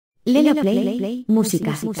Lena Play,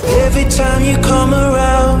 música. Every time you come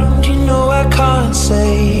around, you know I can't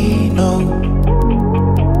say no.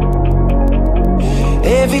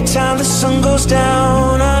 Every time the sun goes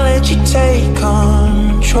down, I let you take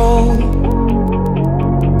control.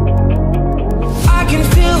 I can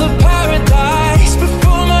feel the paradise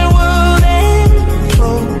before my world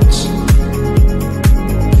implodes.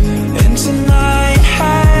 And tonight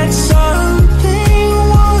had something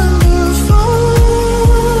wonderful.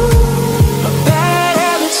 My bad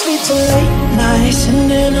habits lead to late nights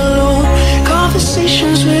sitting alone,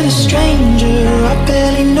 conversations with a stranger I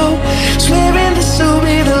barely know, swearing this will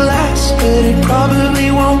be the last, but it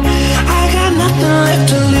probably won't. I got nothing left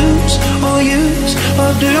to lose or use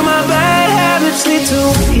or do. My bad habits lead to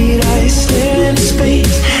white eyes stare into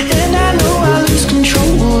space, and I know I lose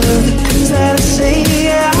control of the things that I say.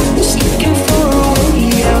 Yeah, I was looking for a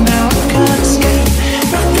way out, now I can't escape.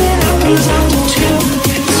 Nothing happens after two.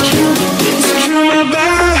 It's true, it's true. My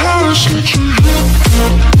bad habits lead to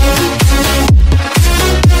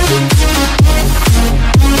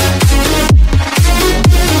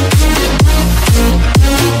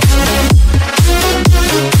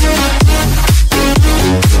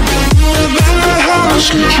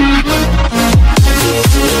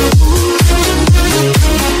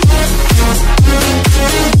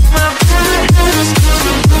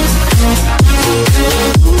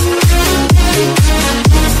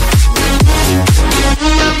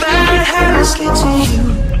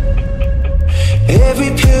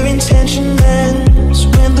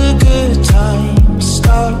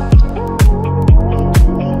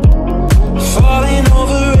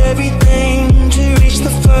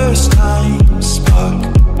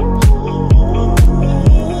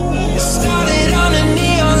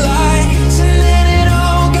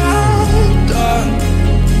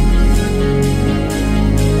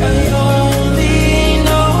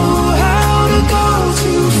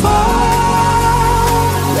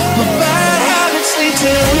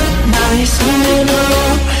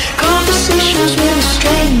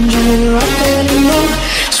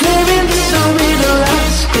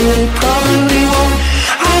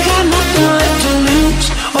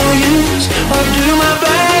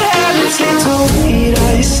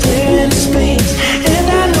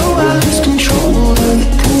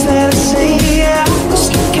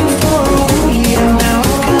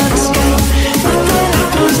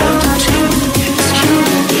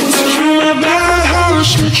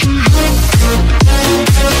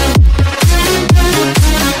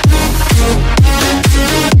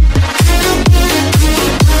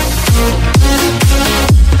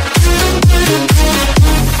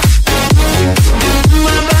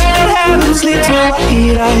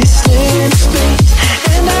I stay in space.